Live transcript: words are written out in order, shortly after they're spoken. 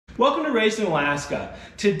Welcome to Raised in Alaska.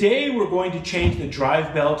 Today we're going to change the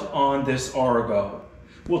drive belt on this Argo.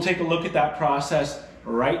 We'll take a look at that process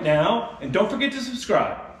right now, and don't forget to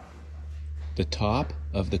subscribe. The top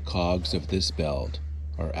of the cogs of this belt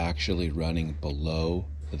are actually running below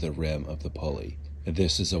the rim of the pulley.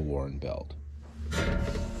 This is a worn belt.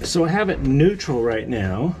 So I have it neutral right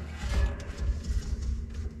now.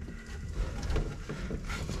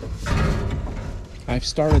 I've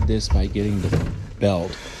started this by getting the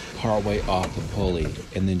belt partway off the pulley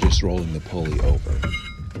and then just rolling the pulley over.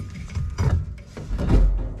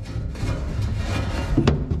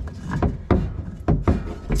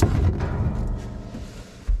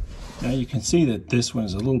 Now you can see that this one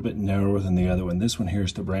is a little bit narrower than the other one. This one here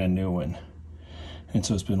is the brand new one, and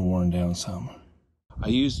so it's been worn down some. I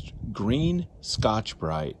used green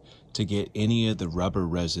Scotch-Brite to get any of the rubber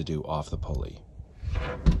residue off the pulley.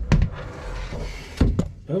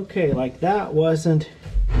 Okay, like that wasn't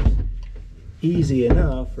easy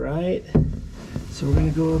enough, right? So we're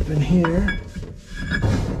gonna go up in here,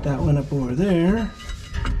 put that one up over there,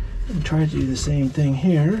 and try to do the same thing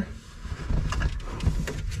here.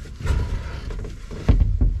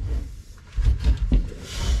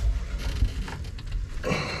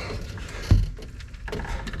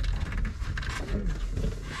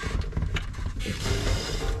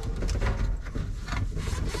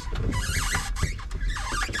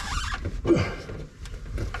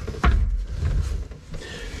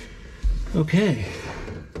 Okay,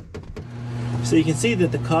 so you can see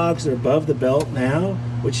that the cogs are above the belt now,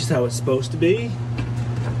 which is how it's supposed to be. So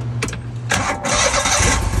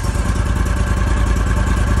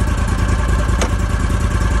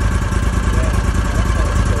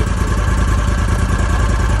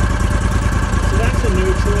that's a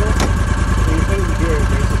neutral, and you put it in gear, it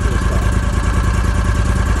brings it to a stop.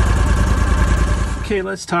 Okay,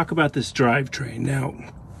 let's talk about this drivetrain now.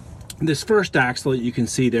 This first axle that you can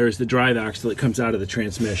see there is the drive axle that comes out of the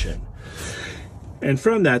transmission. And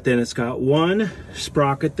from that then it's got one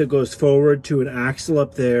sprocket that goes forward to an axle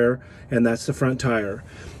up there, and that's the front tire.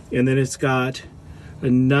 And then it's got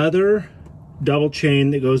another double chain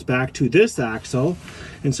that goes back to this axle.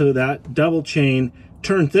 And so that double chain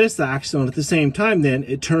turns this axle, and at the same time then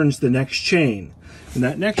it turns the next chain. And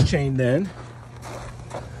that next chain then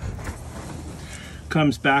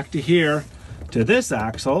comes back to here to this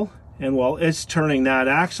axle. And while it's turning that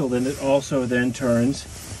axle, then it also then turns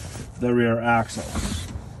the rear axle.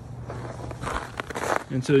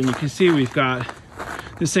 And so you can see we've got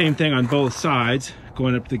the same thing on both sides,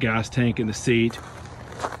 going up the gas tank and the seat.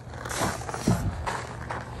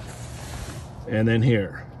 And then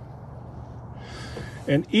here.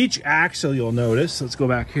 And each axle, you'll notice, let's go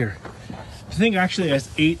back here. The thing actually has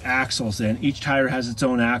 8 axles in. Each tire has its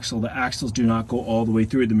own axle. The axles do not go all the way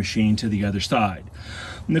through the machine to the other side.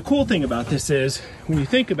 And the cool thing about this is, when you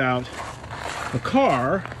think about a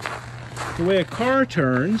car, the way a car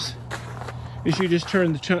turns is you just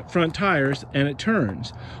turn the front tires and it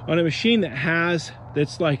turns. On a machine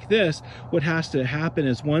that's like this, what has to happen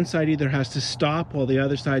is one side either has to stop while the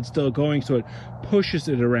other side's still going, so it pushes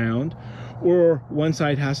it around, or one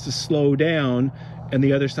side has to slow down and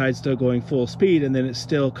the other side's still going full speed, and then it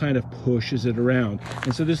still kind of pushes it around.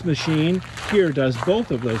 And so this machine here does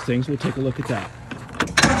both of those things. We'll take a look at that.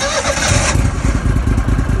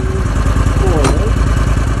 Forward.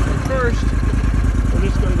 And first, we're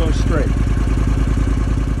just going to go straight.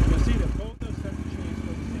 You'll see that both those sets of chains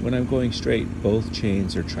go the same. When I'm going straight, both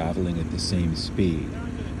chains are traveling at the same speed.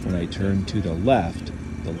 When I turn to the left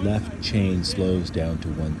chain slows down to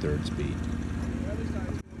 1/3 speed.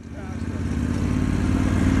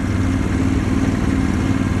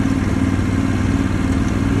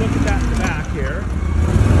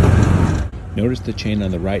 Notice the chain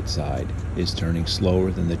on the right side is turning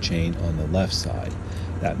slower than the chain on the left side.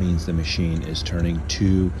 That means the machine is turning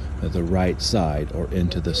to the right side or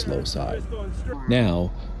into the slow side.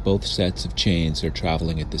 Now, both sets of chains are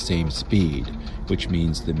traveling at the same speed, which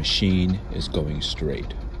means the machine is going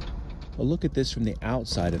straight. A look at this from the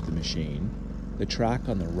outside of the machine. The track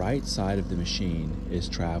on the right side of the machine is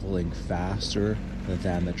traveling faster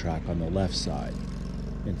than the track on the left side.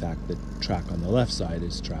 In fact, the track on the left side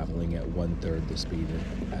is traveling at 1/3 the speed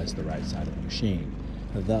as the right side of the machine.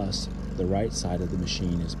 Thus, the right side of the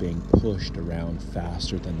machine is being pushed around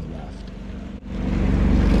faster than the left.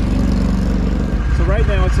 So right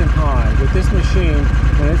now it's in high. With this machine,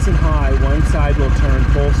 when it's in high, one side will turn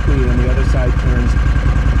full speed and the other side turns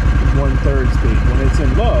 1/3 speed. When it's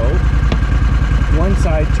in low, one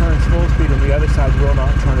side turns full speed and the other side will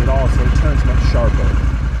not turn at all, so it turns much sharper.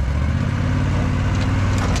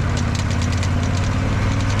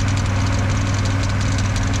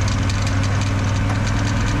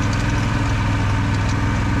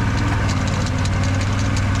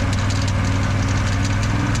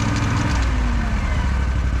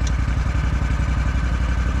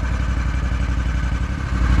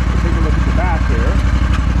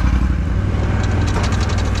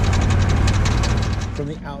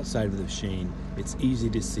 side of the machine, it's easy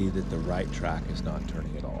to see that the right track is not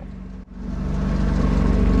turning at all.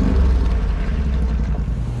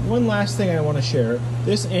 One last thing I want to share.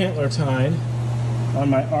 This antler tine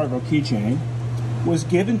on my Argo keychain was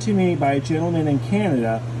given to me by a gentleman in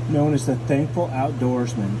Canada known as the Thankful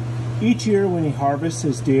Outdoorsman. Each year when he harvests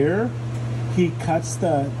his deer, he cuts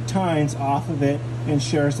the tines off of it and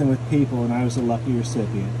shares them with people, and I was a lucky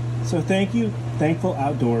recipient. So thank you, Thankful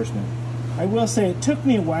Outdoorsman. I will say it took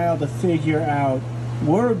me a while to figure out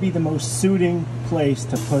where would be the most suiting place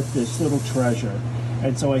to put this little treasure.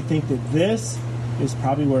 And so I think that this is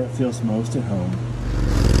probably where it feels most at home.